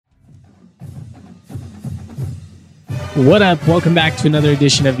What up? Welcome back to another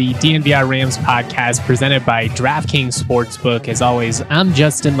edition of the DNVR Rams podcast presented by DraftKings Sportsbook. As always, I'm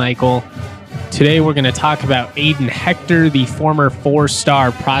Justin Michael. Today we're going to talk about Ayden Hector, the former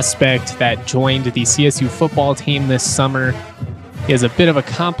four-star prospect that joined the CSU football team this summer. He has a bit of a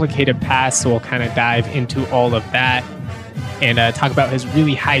complicated past, so we'll kind of dive into all of that and talk about his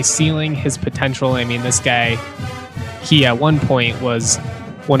really high ceiling, his potential. I mean, this guy, he at one point was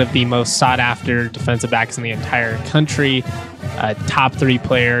one of the most sought-after defensive backs in the entire country, a top 3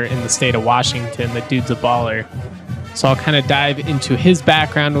 player in the state of Washington. The dude's a baller. So I'll kind of dive into his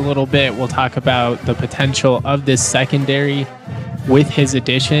background a little bit. We'll talk about the potential of this secondary with his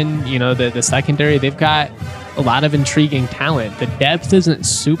addition. You know, the secondary, they've got a lot of intriguing talent. The depth isn't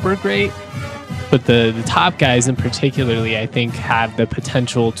super great, but the top guys in particularly, I think, have the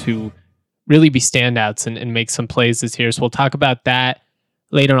potential to really be standouts and make some plays this year. So we'll talk about that.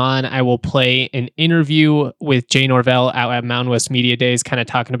 Later on, I will play an interview with Jay Norvell out at Mountain West Media Days, kind of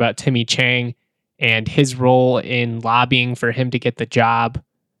talking about Timmy Chang and his role in lobbying for him to get the job.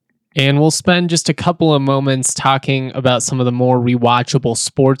 And we'll spend just a couple of moments talking about some of the more rewatchable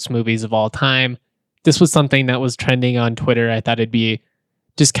sports movies of all time. This was something that was trending on Twitter. I thought it'd be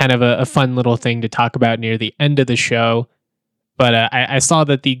just kind of a fun little thing to talk about near the end of the show. But I saw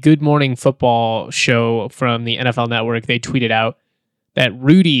that the Good Morning Football show from the NFL Network, they tweeted out that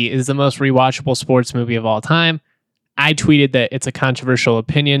Rudy is the most rewatchable sports movie of all time. I tweeted that it's a controversial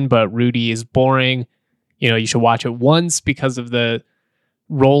opinion, but Rudy is boring. You know, you should watch it once because of the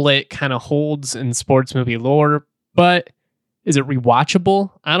role it kind of holds in sports movie lore. But is it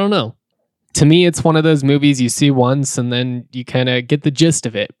rewatchable? I don't know. To me, it's one of those movies you see once and then you kind of get the gist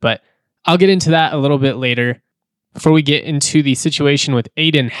of it. But I'll get into that a little bit later. Before we get into the situation with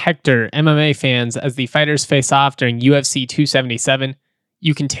Ayden Hector, MMA fans, as the fighters face off during UFC 277,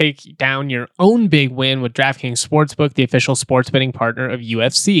 you can take down your own big win with DraftKings Sportsbook, the official sports betting partner of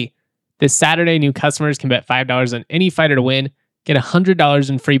UFC. This Saturday, new customers can bet $5 on any fighter to win, get $100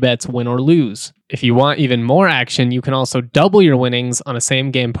 in free bets, win or lose. If you want even more action, you can also double your winnings on a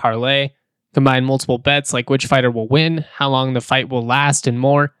same-game parlay. Combine multiple bets like which fighter will win, how long the fight will last, and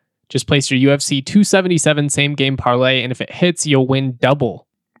more. Just place your UFC 277 same-game parlay, and if it hits, you'll win double.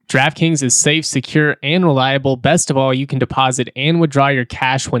 DraftKings is safe, secure, and reliable. Best of all, you can deposit and withdraw your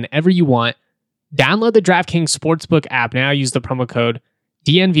cash whenever you want. Download the DraftKings Sportsbook app now. Use the promo code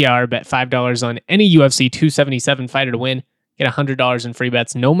DNVR. Bet $5 on any UFC 277 fighter to win. Get $100 in free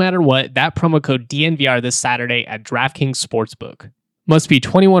bets no matter what. That promo code DNVR this Saturday at DraftKings Sportsbook. Must be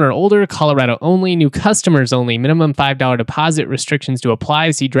 21 or older, Colorado only, new customers only, minimum $5 deposit, restrictions to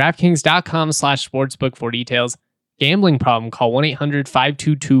apply. See DraftKings.com/sportsbook for details. Gambling problem, call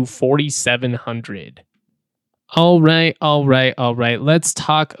 1-800-522-4700. All right. Let's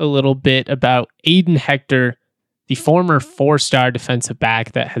talk a little bit about Ayden Hector, the former four-star defensive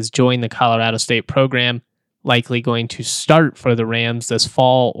back that has joined the Colorado State program, likely going to start for the Rams this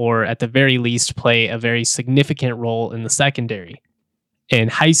fall, or at the very least play a very significant role in the secondary. In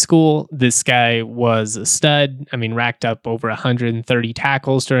high school, this guy was a stud. I mean, racked up over 130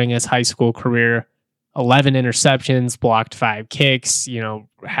 tackles during his high school career, 11 interceptions, blocked 5 kicks,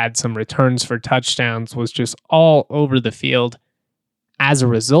 had some returns for touchdowns, was just all over the field. As a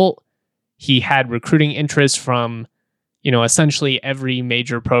result, he had recruiting interest from, essentially every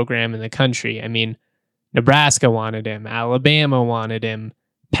major program in the country. I mean, Nebraska wanted him, Alabama wanted him,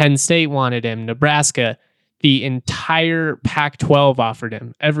 Penn State wanted him, Nebraska. The entire Pac-12 offered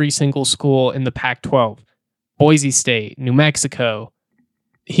him. Every single school in the Pac-12. Boise State, New Mexico.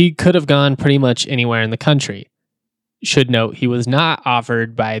 He could have gone pretty much anywhere in the country. Should note, he was not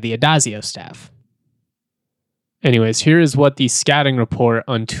offered by the Adazio staff. Anyways, here is what the scouting report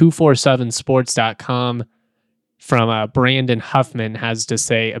on 247sports.com from Brandon Huffman has to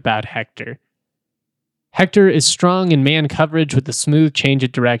say about Hector. Hector is strong in man coverage with a smooth change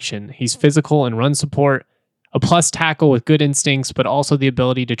of direction. He's physical and run support. A plus tackle with good instincts, but also the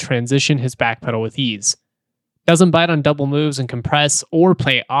ability to transition his back pedal with ease. Doesn't bite on double moves and compress or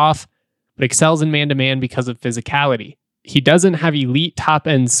play off, but excels in man-to-man because of physicality. He doesn't have elite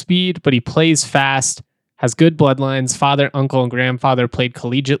top-end speed, but he plays fast, has good bloodlines. Father, uncle, and grandfather played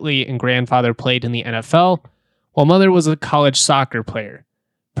collegiately, and grandfather played in the NFL, while mother was a college soccer player.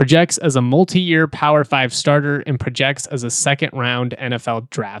 Projects as a multi-year Power 5 starter and projects as a second-round NFL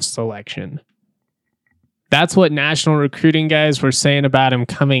draft selection. That's what national recruiting guys were saying about him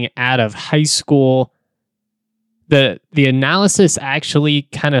coming out of high school. The analysis actually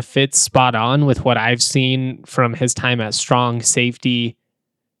kind of fits spot on with what I've seen from his time at strong safety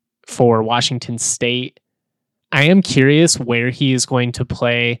for Washington State. I am curious where he is going to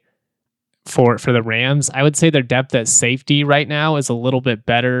play for the Rams. I would say their depth at safety right now is a little bit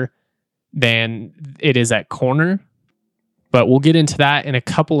better than it is at corner, but we'll get into that in a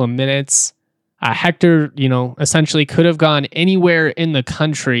couple of minutes. Hector, essentially could have gone anywhere in the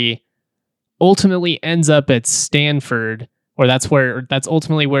country, ultimately ends up at Stanford, or that's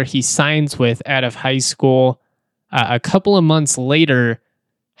ultimately where he signs with out of high school. A couple of months later,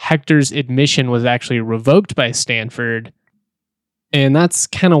 Hector's admission was actually revoked by Stanford. And that's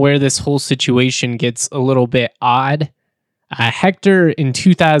kind of where this whole situation gets a little bit odd. Hector in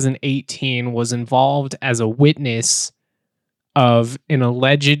 2018 was involved as a witness of an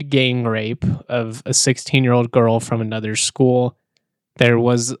alleged gang rape of a 16-year-old girl from another school. There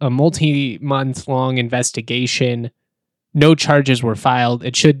was a multi-month long investigation. No charges were filed.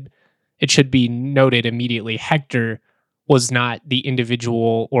 It should be noted immediately, Hector was not the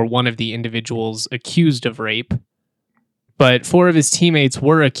individual or one of the individuals accused of rape, but 4 of his teammates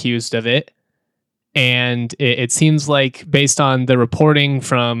were accused of it. And it seems like, based on the reporting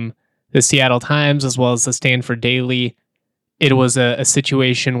from the Seattle Times as well as the Stanford Daily, it was a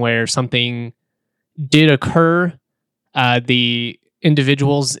situation where something did occur. The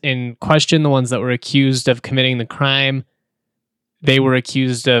individuals in question, the ones that were accused of committing the crime, they were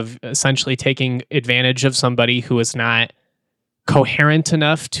accused of essentially taking advantage of somebody who was not coherent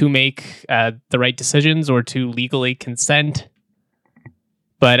enough to make the right decisions or to legally consent.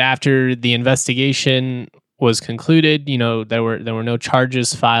 But after the investigation was concluded, there were no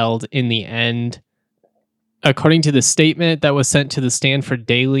charges filed in the end. According to the statement that was sent to the Stanford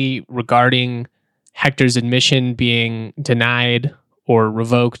Daily regarding Hector's admission being denied or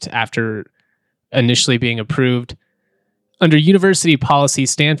revoked after initially being approved, under university policy,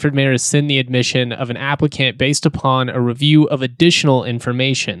 Stanford may rescind the admission of an applicant based upon a review of additional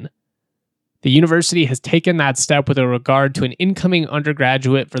information. The university has taken that step with regard to an incoming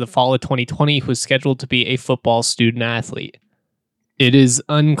undergraduate for the fall of 2020 who is scheduled to be a football student athlete. It is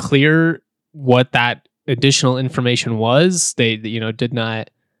unclear what that additional information was. They, did not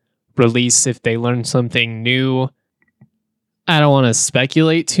release if they learned something new. I don't want to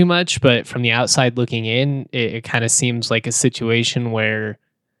speculate too much, but from the outside looking in, it kind of seems like a situation where,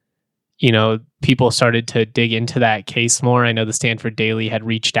 people started to dig into that case more. I know the Stanford Daily had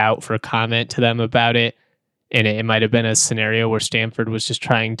reached out for a comment to them about it, and it might have been a scenario where Stanford was just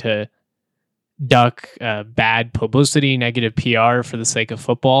trying to duck bad publicity, negative PR for the sake of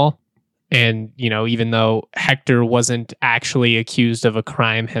football. And, even though Hector wasn't actually accused of a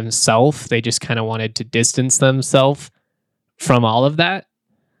crime himself, they just kind of wanted to distance themselves from all of that.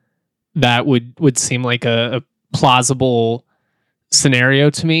 That would seem like a plausible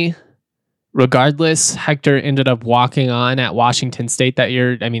scenario to me. Regardless, Hector ended up walking on at Washington State that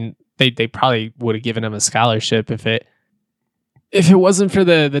year. I mean, they probably would have given him a scholarship if it wasn't for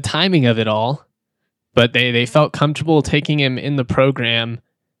the timing of it all. But they felt comfortable taking him in the program,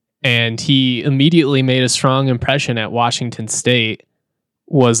 and he immediately made a strong impression at Washington State.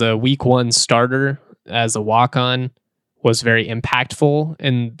 Was a week 1 starter as a walk-on. Was very impactful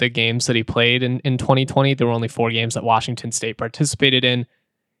in the games that he played in 2020. There were only 4 games that Washington State participated in.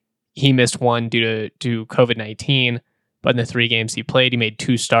 He missed 1 due to COVID-19, but in the 3 games he played, he made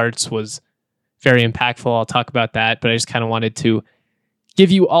 2 starts, was very impactful. I'll talk about that, but I just kind of wanted to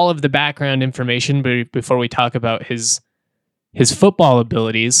give you all of the background information before we talk about his football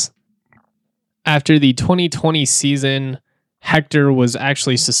abilities. After the 2020 season, Hector was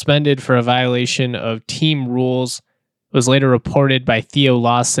actually suspended for a violation of team rules. It was later reported by Theo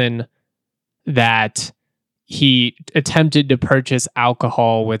Lawson that he attempted to purchase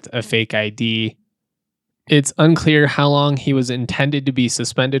alcohol with a fake ID. It's unclear how long he was intended to be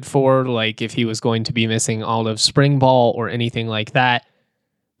suspended for, like if he was going to be missing all of spring ball or anything like that.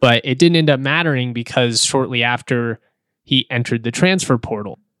 But it didn't end up mattering because shortly after, he entered the transfer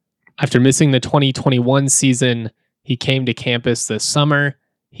portal. After missing the 2021 season, he came to campus this summer.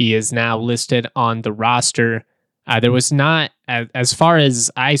 He is now listed on the roster. There was not, as far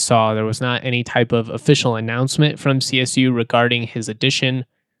as I saw, there was not any type of official announcement from CSU regarding his addition,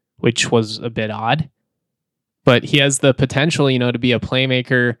 which was a bit odd. But he has the potential, to be a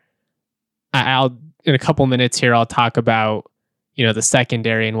playmaker. In a couple minutes here, I'll talk about, the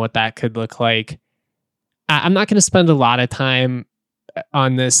secondary and what that could look like. I'm not going to spend a lot of time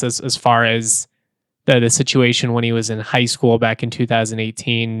on this as far as the situation when he was in high school back in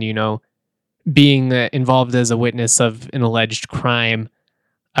 2018, being involved as a witness of an alleged crime.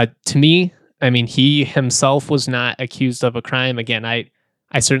 To me, he himself was not accused of a crime. Again,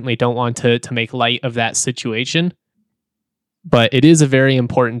 I certainly don't want to make light of that situation, but it is a very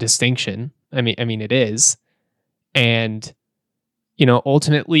important distinction. It is. And,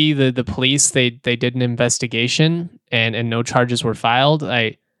 ultimately the police, they did an investigation and no charges were filed.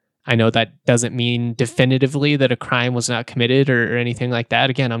 I know that doesn't mean definitively that a crime was not committed or anything like that.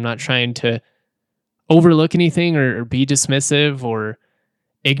 Again, I'm not trying to overlook anything or be dismissive or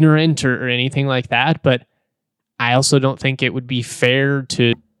ignorant or anything like that, but I also don't think it would be fair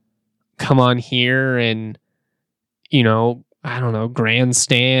to come on here and, I don't know,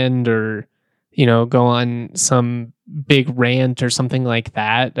 grandstand or, go on some big rant or something like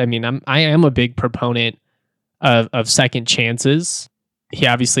that. I mean, I am a big proponent of second chances. He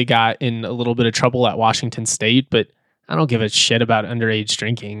obviously got in a little bit of trouble at Washington State, but I don't give a shit about underage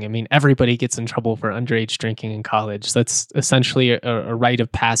drinking. I mean, everybody gets in trouble for underage drinking in college. That's essentially a rite of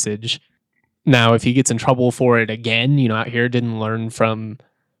passage. Now, if he gets in trouble for it again, out here didn't learn from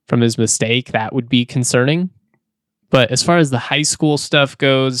his mistake, that would be concerning. But as far as the high school stuff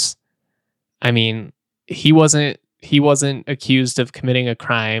goes, I mean, he wasn't accused of committing a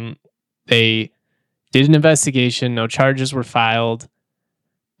crime. They did an investigation, no charges were filed.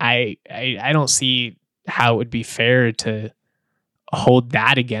 I don't see how it would be fair to hold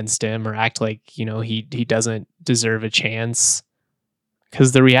that against him or act like, he doesn't deserve a chance.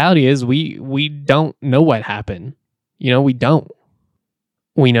 Because the reality is we don't know what happened. We don't.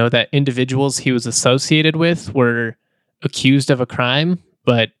 We know that individuals he was associated with were accused of a crime,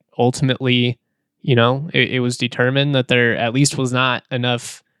 but ultimately, it was determined that there at least was not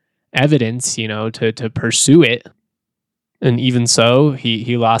enough evidence, to pursue it. And even so,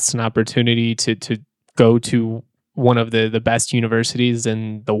 he lost an opportunity to go to one of the best universities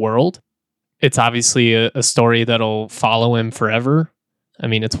in the world. It's obviously a story that'll follow him forever. I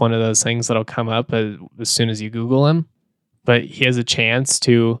mean, it's one of those things that'll come up as soon as you Google him. But he has a chance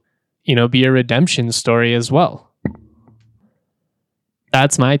to, be a redemption story as well.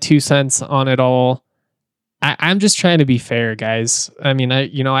 That's my 2 cents on it all. I'm just trying to be fair, guys. I mean,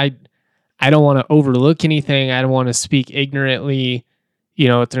 I don't want to overlook anything. I don't want to speak ignorantly,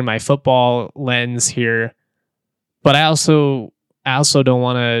 through my football lens here. But I also don't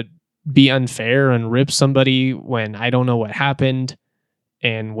want to be unfair and rip somebody when I don't know what happened.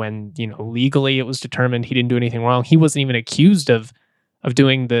 And when, legally it was determined he didn't do anything wrong. He wasn't even accused of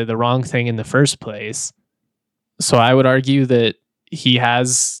doing the wrong thing in the first place. So I would argue that he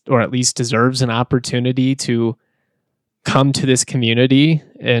has, or at least deserves, an opportunity to come to this community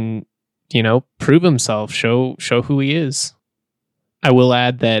and, prove himself, show who he is. I will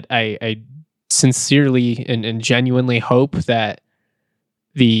add that I sincerely and genuinely hope that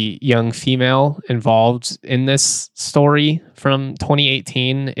the young female involved in this story from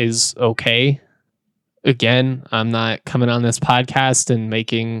 2018 is okay. Again, I'm not coming on this podcast and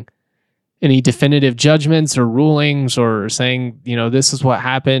making any definitive judgments or rulings or saying, this is what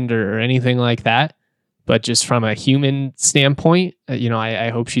happened or anything like that. But just from a human standpoint, I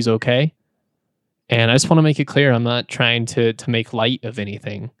hope she's okay. And I just want to make it clear, I'm not trying to make light of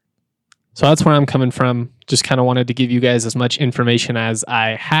anything. So that's where I'm coming from. Just kind of wanted to give you guys as much information as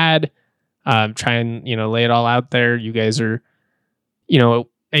I had. Try and, lay it all out there. You guys are,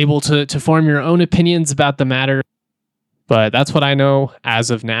 able to form your own opinions about the matter. But that's what I know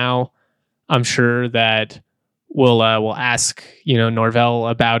as of now. I'm sure that we'll ask, Norvell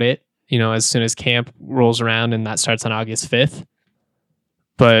about it, as soon as camp rolls around, and that starts on August 5th.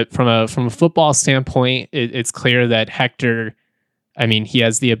 But from a football standpoint, it's clear that Hector, I mean, he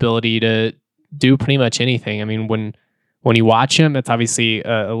has the ability to do pretty much anything. I mean, when you watch him, it's obviously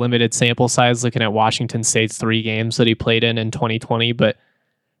a limited sample size looking at Washington State's 3 games that he played in 2020. But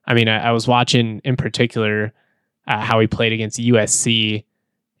I mean, I was watching in particular how he played against USC,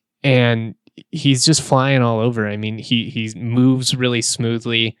 and he's just flying all over. I mean, he moves really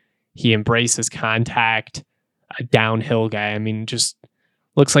smoothly. He embraces contact, a downhill guy. I mean, just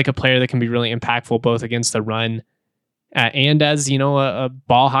looks like a player that can be really impactful both against the run and as, a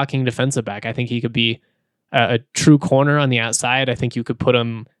ball hawking defensive back. I think he could be a true corner on the outside. I think you could put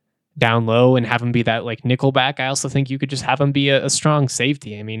him down low and have him be that like nickel back. I also think you could just have him be a strong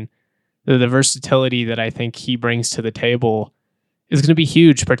safety. I mean, the versatility that I think he brings to the table is going to be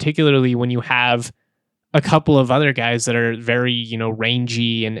huge, particularly when you have a couple of other guys that are very,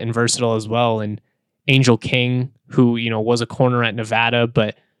 rangy and versatile as well. And Angel King, who, was a corner at Nevada,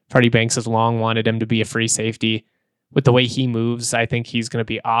 but Freddie Banks has long wanted him to be a free safety. With the way he moves, I think he's going to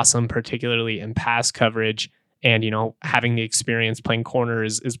be awesome, particularly in pass coverage. And, having the experience playing corner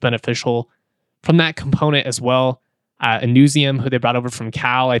is beneficial from that component as well. Anusium, who they brought over from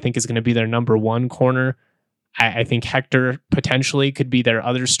Cal, I think is going to be their number 1 corner. I think Hector potentially could be their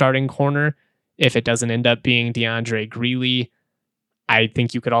other starting corner if it doesn't end up being DeAndre Greeley. I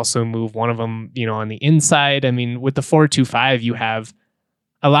think you could also move one of them, on the inside. I mean, with the 4-2-5, you have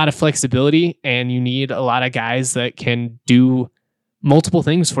a lot of flexibility and you need a lot of guys that can do multiple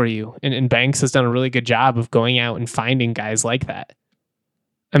things for you. And Banks has done a really good job of going out and finding guys like that.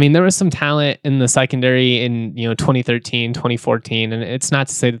 I mean, there was some talent in the secondary in, 2013, 2014, and it's not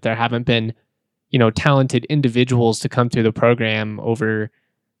to say that there haven't been, talented individuals to come through the program over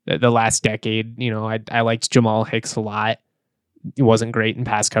the last decade. I liked Jamal Hicks a lot. He wasn't great in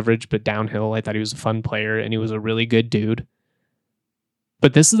pass coverage, but downhill, I thought he was a fun player and he was a really good dude.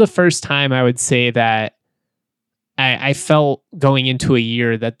 But this is the first time I would say that I felt going into a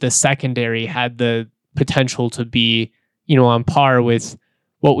year that the secondary had the potential to be, on par with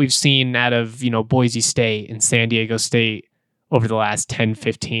what we've seen out of, Boise State and San Diego State over the last 10,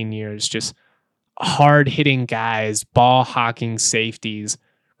 15 years. Just hard hitting guys, ball hawking safeties,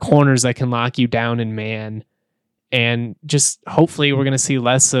 corners that can lock you down in man. And just hopefully we're going to see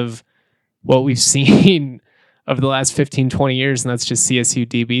less of what we've seen over the last 15, 20 years, and that's just CSU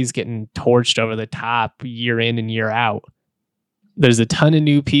DBs getting torched over the top year in and year out. There's a ton of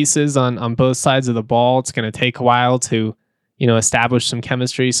new pieces on both sides of the ball. It's going to take a while to, establish some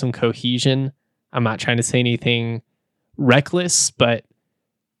chemistry, some cohesion. I'm not trying to say anything reckless, but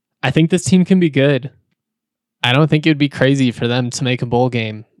I think this team can be good. I don't think it would be crazy for them to make a bowl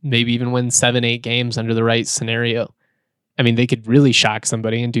game, maybe even win 7-8 games under the right scenario. I mean, they could really shock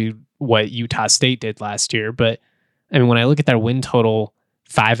somebody and do what Utah State did last year. But I mean, when I look at their win total,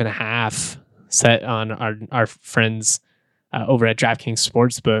 5.5 set on our friends over at DraftKings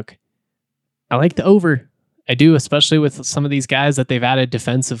Sportsbook, I like the over. I do, especially with some of these guys that they've added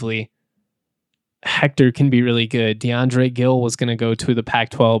defensively. Hector can be really good. DeAndre Gill was going to go to the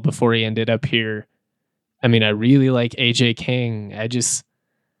Pac-12 before he ended up here. I mean, I really like AJ King.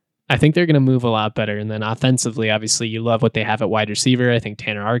 I think they're going to move a lot better. And then offensively, obviously, you love what they have at wide receiver. I think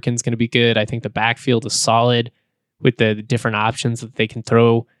Tanner Arkin's going to be good. I think the backfield is solid with the different options that they can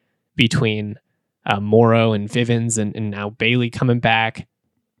throw between Morrow and Vivens and now Bailey coming back.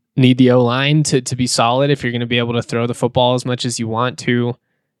 Need the O-line to be solid if you're going to be able to throw the football as much as you want to.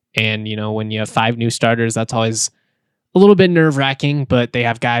 And, when you have 5 new starters, that's always a little bit nerve-wracking, but they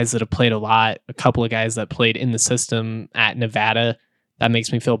have guys that have played a lot, a couple of guys that played in the system at Nevada. That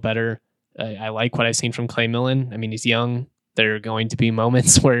makes me feel better. I like what I've seen from Clay Millen. I mean, he's young. There are going to be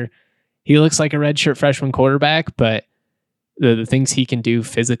moments where he looks like a redshirt freshman quarterback, but the things he can do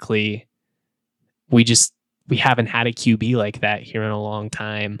physically, we haven't had a QB like that here in a long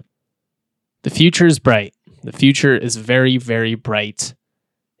time. The future is bright. The future is very, very bright.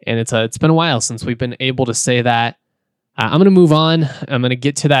 And it's been a while since we've been able to say that. I'm going to move on. I'm going to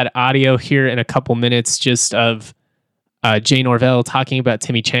get to that audio here in a couple minutes just of Jay Norvell talking about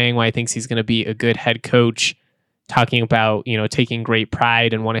Timmy Chang, why he thinks he's going to be a good head coach, talking about, taking great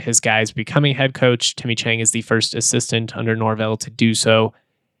pride in one of his guys becoming head coach. Timmy Chang is the first assistant under Norvell to do so.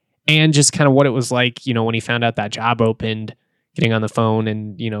 And just kind of what it was like, when he found out that job opened, getting on the phone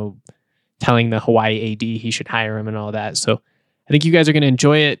and, telling the Hawaii AD he should hire him and all that. So I think you guys are going to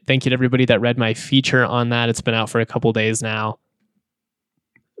enjoy it. Thank you to everybody that read my feature on that. It's been out for a couple days now.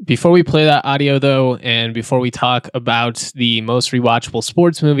 Before we play that audio, though, and before we talk about the most rewatchable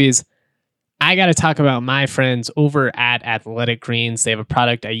sports movies, I got to talk about my friends over at Athletic Greens. They have a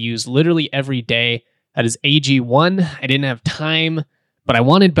product I use literally every day. That is AG1. I didn't have time, but I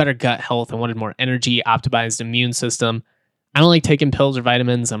wanted better gut health. I wanted more energy, optimized immune system. I don't like taking pills or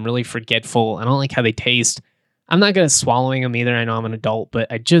vitamins. I'm really forgetful. I don't like how they taste. I'm not good at swallowing them either. I know I'm an adult, but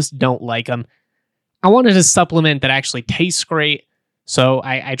I just don't like them. I wanted a supplement that actually tastes great. So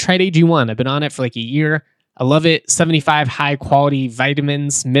I tried AG1. I've been on it for like a year. I love it. 75 high quality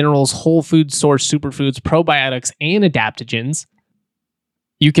vitamins, minerals, whole food source superfoods, probiotics, and adaptogens.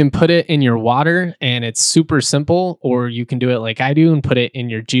 You can put it in your water and it's super simple, or you can do it like I do and put it in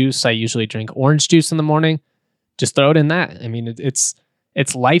your juice. I usually drink orange juice in the morning. Just throw it in that. I mean,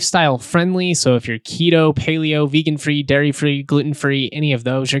 it's lifestyle friendly. So if you're keto, paleo, vegan free, dairy free, gluten free, any of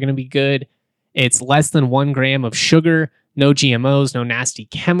those, you're going to be good. It's less than 1 gram of sugar, no GMOs, no nasty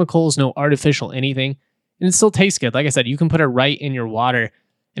chemicals, no artificial anything. And it still tastes good. Like I said, you can put it right in your water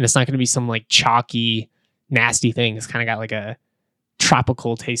and it's not going to be some like chalky, nasty thing. It's kind of got like a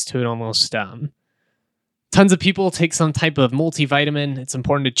tropical taste to it almost. Tons of people take some type of multivitamin. It's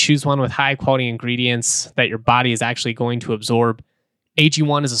important to choose one with high quality ingredients that your body is actually going to absorb.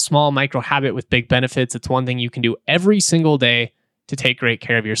 AG1 is a small micro habit with big benefits. It's one thing you can do every single day to take great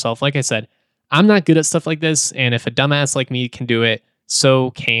care of yourself. Like I said, I'm not good at stuff like this, and if a dumbass like me can do it,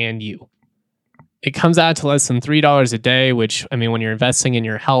 so can you. It comes out to less than $3 a day, which, I mean, when you're investing in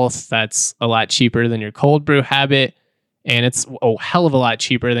your health, that's a lot cheaper than your cold brew habit. And it's a hell of a lot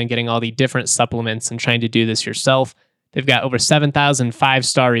cheaper than getting all the different supplements and trying to do this yourself. They've got over 7,000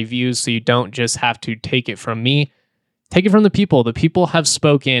 5-star reviews, so you don't just have to take it from me. Take it from the people. The people have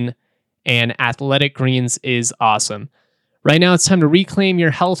spoken, and Athletic Greens is awesome. Right now, it's time to reclaim your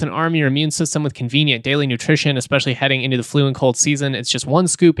health and arm your immune system with convenient daily nutrition, especially heading into the flu and cold season. It's just one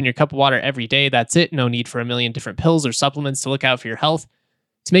scoop in your cup of water every day. That's it. No need for a million different pills or supplements to look out for your health.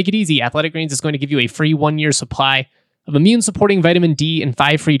 To make it easy, Athletic Greens is going to give you a free 1-year supply of immune-supporting vitamin D and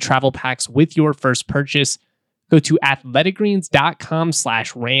 5 free travel packs with your first purchase. Go to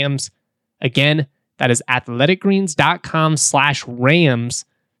athleticgreens.com/Rams. Again, that is athleticgreens.com/Rams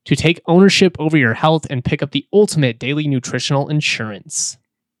to take ownership over your health and pick up the ultimate daily nutritional insurance.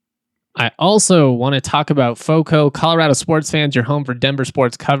 I also want to talk about FOCO. Colorado sports fans, your home for Denver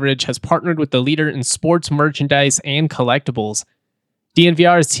sports coverage, has partnered with the leader in sports merchandise and collectibles.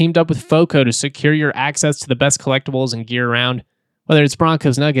 DNVR has teamed up with FOCO to secure your access to the best collectibles and gear around. Whether it's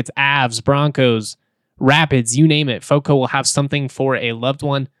Broncos, Nuggets, Avs, Broncos, Rapids, you name it, FOCO will have something for a loved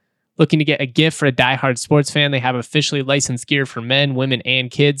one. Looking to get a gift for a diehard sports fan, they have officially licensed gear for men, women,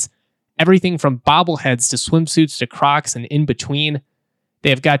 and kids. Everything from bobbleheads to swimsuits to Crocs and in between. They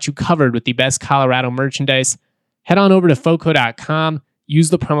have got you covered with the best Colorado merchandise. Head on over to FOCO.com.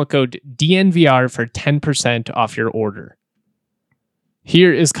 Use the promo code DNVR for 10% off your order.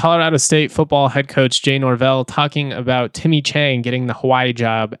 Here is Colorado State football head coach Jay Norvell talking about Timmy Chang getting the Hawaii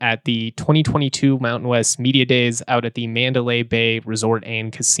job at the 2022 Mountain West Media Days out at the Mandalay Bay Resort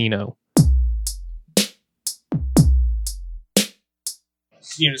and Casino.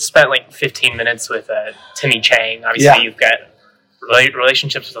 You spent like 15 minutes with Timmy Chang. Obviously, You've got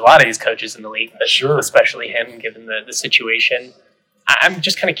relationships with a lot of these coaches in the league, but sure, especially him, given the situation. I'm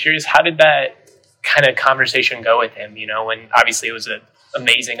just kind of curious, how did that kind of conversation go with him? When obviously it was an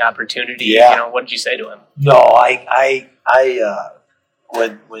amazing opportunity. Yeah. What did you say to him? No, I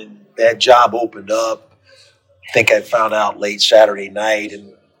when that job opened up, I think I found out late Saturday night,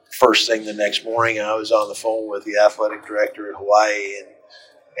 and first thing the next morning, I was on the phone with the athletic director at Hawaii,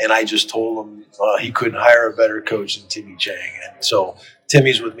 and I just told him he couldn't hire a better coach than Timmy Chang. And so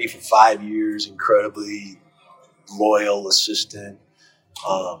Timmy's with me for 5 years, incredibly loyal assistant.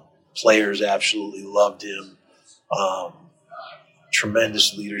 Players absolutely loved him.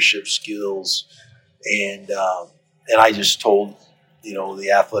 Tremendous leadership skills, and I just told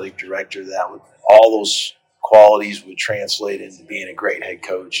the athletic director that all those qualities would translate into being a great head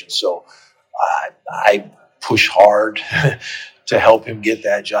coach, and so I push hard to help him get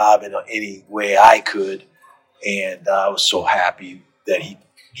that job in any way I could, and I was so happy that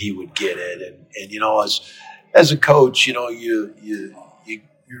he would get it, and as a coach, you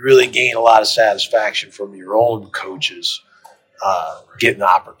really gain a lot of satisfaction from your own coaches getting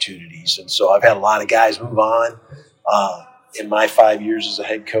opportunities. And so I've had a lot of guys move on in my 5 years as a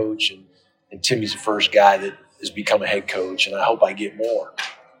head coach, and Timmy's the first guy that has become a head coach, and I hope I get more.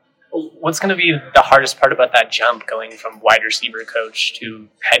 What's going to be the hardest part about that jump going from wide receiver coach to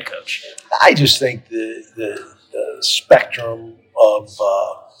head coach? I just think the spectrum of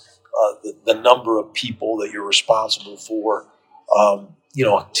the number of people that you're responsible for.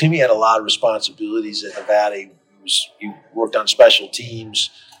 Timmy had a lot of responsibilities at Nevada. He worked on special teams.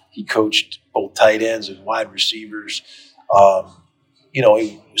 He coached both tight ends and wide receivers. He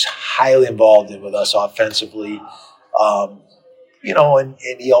was highly involved with us offensively. And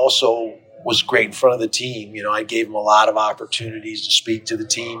he also was great in front of the team. I gave him a lot of opportunities to speak to the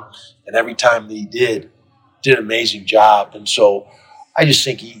team, and every time that he did an amazing job. And so I just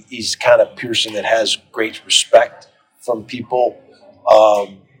think he's kind of a person that has great respect from people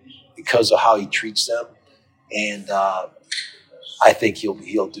because of how he treats them. And I think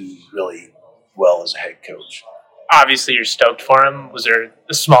he'll do really well as a head coach. Obviously, you're stoked for him. Was there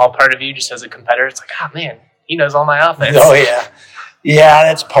a small part of you just as a competitor? It's like, oh, man, he knows all my offense. Oh, yeah. Yeah,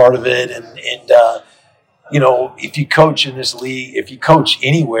 that's part of it. And if you coach in this league, if you coach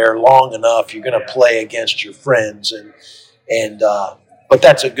anywhere long enough, you're going to play against your friends. But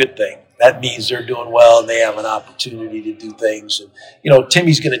that's a good thing. That means they're doing well and they have an opportunity to do things. And,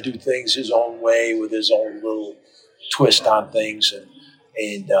 Timmy's going to do things his own way with his own little twist on things.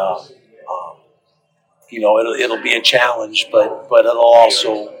 It'll be a challenge, but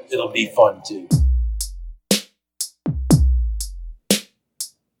it'll be fun too.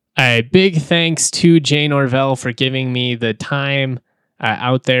 A big thanks to Jay Norvell for giving me the time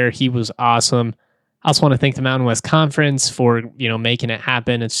out there. He was awesome. I also want to thank the Mountain West Conference for, making it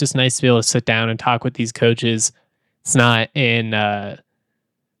happen. It's just nice to be able to sit down and talk with these coaches. It's not in a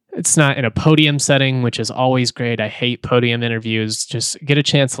podium setting, which is always great. I hate podium interviews. Just get a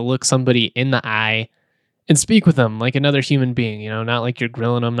chance to look somebody in the eye and speak with them like another human being, not like you're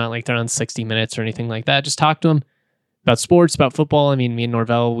grilling them, not like they're on 60 Minutes or anything like that. Just talk to them about sports, about football. I mean, me and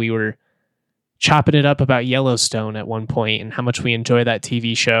Norvell, we were chopping it up about Yellowstone at one point and how much we enjoy that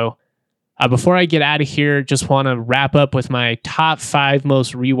TV show. Before I get out of here, just want to wrap up with my top 5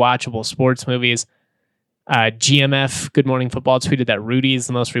 most rewatchable sports movies. GMF, Good Morning Football, tweeted that Rudy is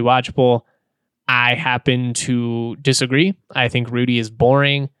the most rewatchable. I happen to disagree. I think Rudy is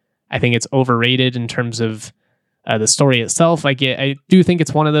boring. I think it's overrated in terms of the story itself. I do think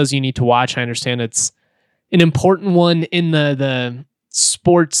it's one of those you need to watch. I understand it's an important one in the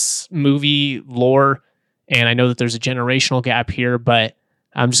sports movie lore, and I know that there's a generational gap here, but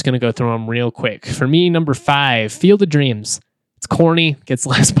I'm just going to go through them real quick. For me, number 5, Field of Dreams. It's corny, gets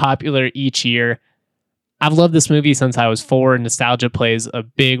less popular each year. I've loved this movie since I was 4, and nostalgia plays a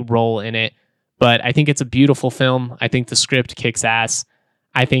big role in it, but I think it's a beautiful film. I think the script kicks ass.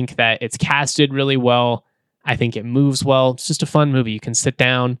 I think that it's casted really well. I think it moves well. It's just a fun movie. You can sit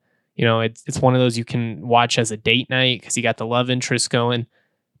down. It's one of those you can watch as a date night because you got the love interest going,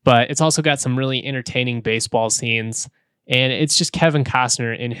 but it's also got some really entertaining baseball scenes. And it's just Kevin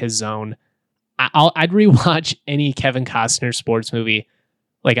Costner in his zone. I'd rewatch any Kevin Costner sports movie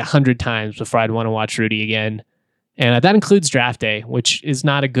like 100 times before I'd want to watch Rudy again. And that includes Draft Day, which is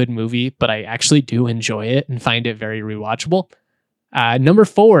not a good movie, but I actually do enjoy it and find it very rewatchable. Number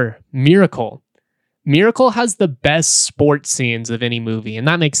 4, Miracle. Miracle has the best sports scenes of any movie, and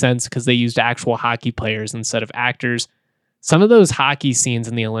that makes sense because they used actual hockey players instead of actors. Some of those hockey scenes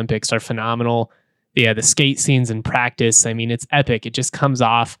in the Olympics are phenomenal. Yeah, the skate scenes in practice, I mean, it's epic. It just comes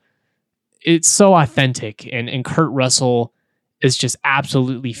off. It's so authentic, and Kurt Russell is just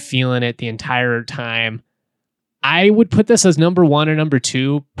absolutely feeling it the entire time. I would put this as number 1 or number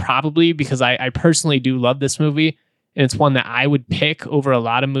 2, probably because I personally do love this movie, and it's one that I would pick over a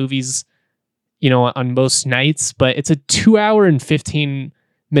lot of movies, on most nights, but it's a 2-hour and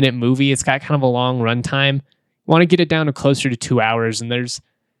 15-minute movie. It's got kind of a long runtime. You want to get it down to closer to 2 hours, and there's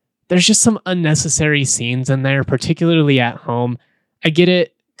just some unnecessary scenes in there, particularly at home. I get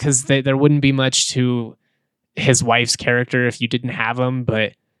it because there wouldn't be much to his wife's character if you didn't have him,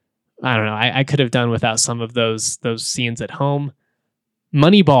 but I don't know. I could have done without some of those scenes at home.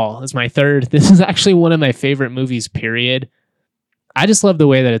 Moneyball is my 3rd. This is actually one of my favorite movies, period. I just love the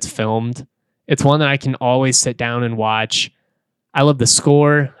way that it's filmed. It's one that I can always sit down and watch. I love the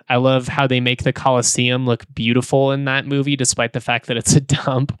score. I love how they make the Coliseum look beautiful in that movie, despite the fact that it's a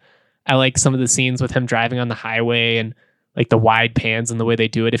dump. I like some of the scenes with him driving on the highway and like the wide pans and the way they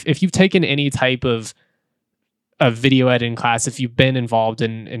do it. If you've taken any type of video editing class, if you've been involved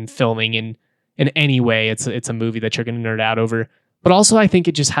in filming in any way, it's a movie that you're going to nerd out over. But also, I think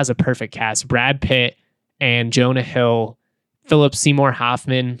it just has a perfect cast. Brad Pitt and Jonah Hill, Philip Seymour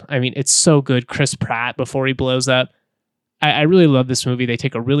Hoffman. I mean, it's so good. Chris Pratt before he blows up. I really love this movie. They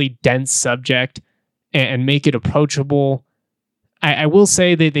take a really dense subject and make it approachable. I will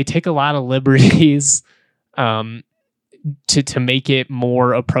say they take a lot of liberties to make it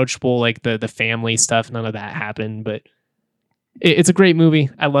more approachable, like the family stuff. None of that happened, but it's a great movie.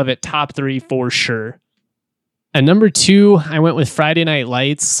 I love it. Top 3 for sure. And number 2, I went with Friday Night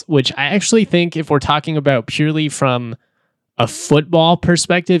Lights, which I actually think if we're talking about purely from a football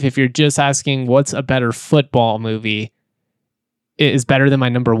perspective, if you're just asking what's a better football movie, it is better than my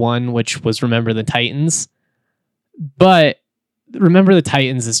number 1, which was Remember the Titans. But Remember the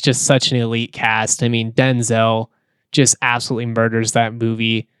Titans is just such an elite cast. I mean, Denzel just absolutely murders that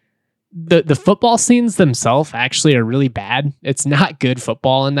movie. The football scenes themselves actually are really bad. It's not good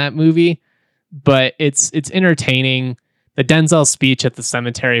football in that movie, but it's entertaining. The Denzel speech at the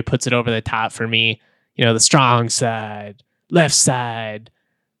cemetery puts it over the top for me. The strong side, left side.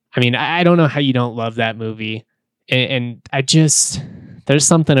 I mean, I don't know how you don't love that movie. And there's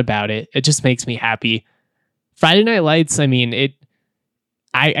something about it. It just makes me happy. Friday Night Lights, I mean,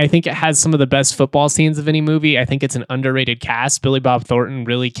 I think it has some of the best football scenes of any movie. I think it's an underrated cast. Billy Bob Thornton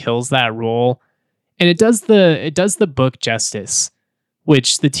really kills that role. And it does the book justice,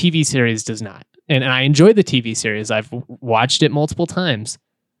 which the TV series does not. And I enjoy the TV series. I've watched it multiple times.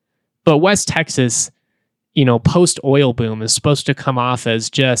 But West Texas, post oil boom is supposed to come off as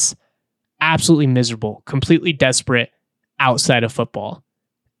just absolutely miserable, completely desperate outside of football.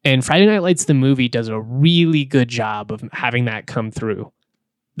 And Friday Night Lights, the movie, does a really good job of having that come through.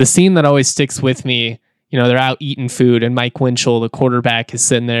 The scene that always sticks with me, they're out eating food and Mike Winchell, the quarterback, is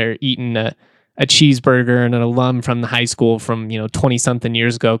sitting there eating a cheeseburger, and an alum from the high school from, 20 something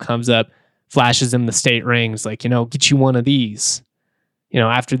years ago comes up, flashes him the state rings, like, get you one of these.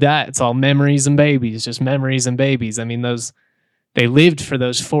 After that, it's all memories and babies, just memories and babies. I mean, those they lived for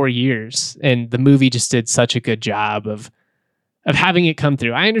those 4 years, and the movie just did such a good job of having it come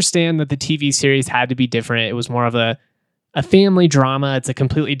through. I understand that the TV series had to be different. It was more of a family drama. It's a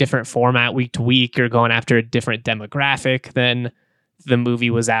completely different format week to week. You're going after a different demographic than the movie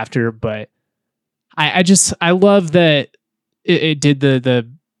was after, but I love that it did the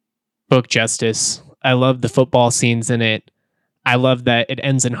book justice. I love the football scenes in it. I love that it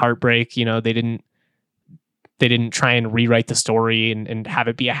ends in heartbreak. You know, they didn't try and rewrite the story and have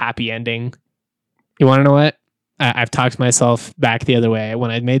it be a happy ending. You want to know what? I've talked myself back the other way. When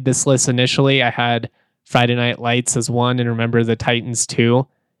I made this list initially, I had Friday Night Lights as 1 and Remember the Titans 2,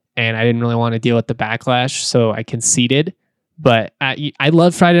 and I didn't really want to deal with the backlash, so I conceded. But I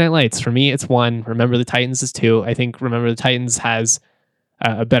love Friday Night Lights. For me, it's 1. Remember the Titans is 2. I think Remember the Titans has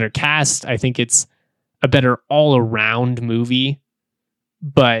a better cast. I think it's a better all-around movie.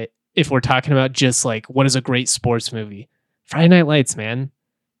 But if we're talking about just like what is a great sports movie, Friday Night Lights, man,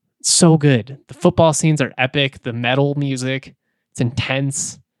 it's so good. The football scenes are epic. The metal music, it's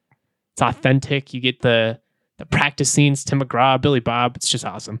intense. It's authentic. You get the practice scenes, Tim McGraw, Billy Bob. It's just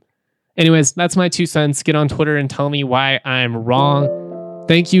awesome. Anyways, that's my 2 cents. Get on Twitter and tell me why I'm wrong.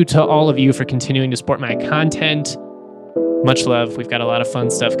 Thank you to all of you for continuing to support my content. Much love. We've got a lot of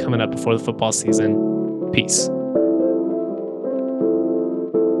fun stuff coming up before the football season. Peace.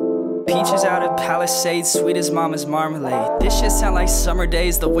 Peaches out of Palisades, sweet as mama's marmalade. This shit sound like summer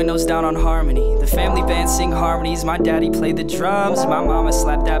days, the windows down on Harmony. The family band sing harmonies, my daddy played the drums. My mama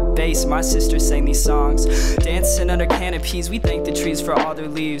slapped that bass, my sister sang these songs. Dancing under canopies, we thank the trees for all their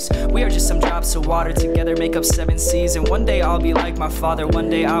leaves. We are just some drops of water, together make up 7 seas. And one day I'll be like my father, one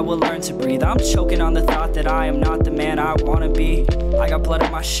day I will learn to breathe. I'm choking on the thought that I am not the man I wanna be. I got blood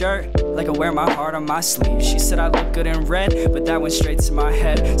on my shirt, like I wear my heart on my sleeve. She said I look good in red, but that went straight to my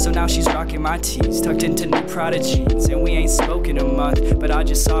head. So now she's rocking my tees, tucked into new Prada jeans. And we ain't spoken a month, but I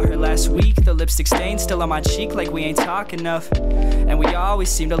just saw her last week. The lipstick stain still on my cheek, like we ain't talk enough. And we always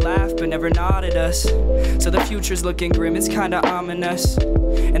seem to laugh, but never nod at us. So the future's looking grim, it's kinda ominous.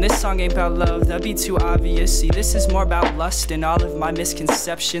 And this song ain't about love, that'd be too obvious. See, this is more about lust and all of my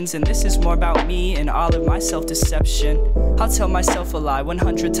misconceptions. And this is more about me and all of my self-deception. I'll tell myself a lie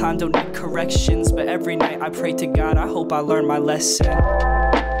 100 times, don't need corrections. But every night I pray to God, I hope I learn my lesson.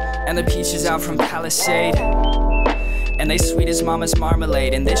 And the peaches out from Palisade, and they sweet as mama's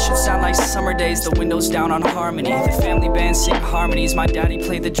marmalade. And this should sound like summer days, the windows down on Harmony. The family band sing harmonies, my daddy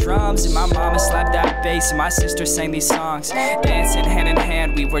played the drums. And my mama slapped that bass, and my sister sang these songs. Dancing hand in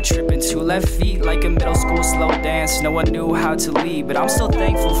hand, we were tripping 2 left feet, like a middle school slow dance. No one knew how to lead, but I'm still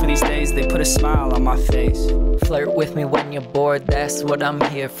thankful for these days. They put a smile on my face. Flirt with me when you're bored, that's what I'm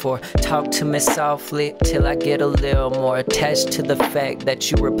here for. Talk to me softly till I get a little more attached to the fact that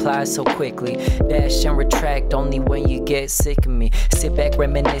you reply so quickly. Dash and retract only when you get sick of me. Sit back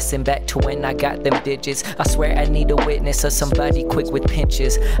reminiscing back to when I got them digits. I swear I need a witness or somebody quick with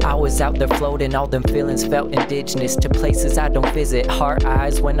pinches. I was out there floating, all them feelings felt indigenous to places I don't visit. Heart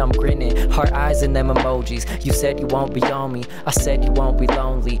eyes when I'm grinning, heart eyes in them emojis. You said you won't be on me, I said you won't be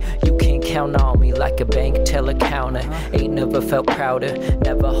lonely. You can count on me like a bank teller counter. Ain't never felt prouder,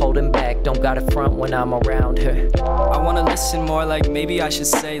 never holding back. Don't gotta front when I'm around her. I wanna listen more, like maybe I should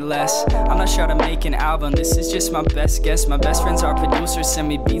say less. I'm not sure how to make an album, this is just my best guess. My best friends are producers, send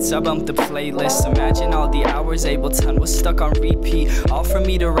me beats, I bump the playlist. Imagine all the hours Ableton was stuck on repeat, all for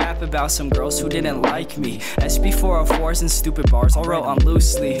me to rap about some girls who didn't like me. SB404s and stupid bars, all wrote on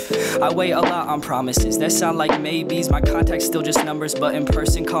loose leaf. I wait a lot on promises that sound like maybes. My contacts still just numbers, but in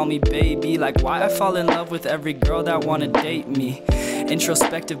person call me baby. Like why I fall in love with every girl that wanna date me.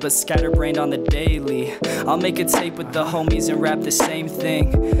 Introspective but scatterbrained on the daily. I'll make a tape with the homies and rap the same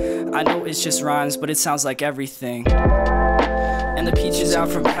thing. I know it's just rhymes, but it sounds like everything. And the peaches out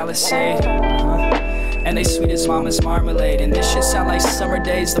from Palisade, and they sweet as mama's marmalade. And this shit sound like summer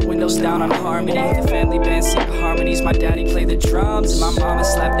days, the windows down on Harmony. The family band sing harmonies, my daddy played the drums. And my mama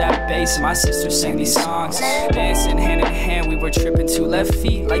slapped that bass, and my sister sang these songs. Dancing hand in hand, we were tripping 2 left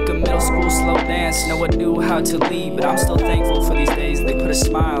feet, like a middle school slow dance. No one knew how to lead, but I'm still thankful for these days. They put a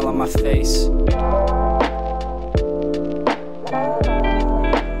smile on my face.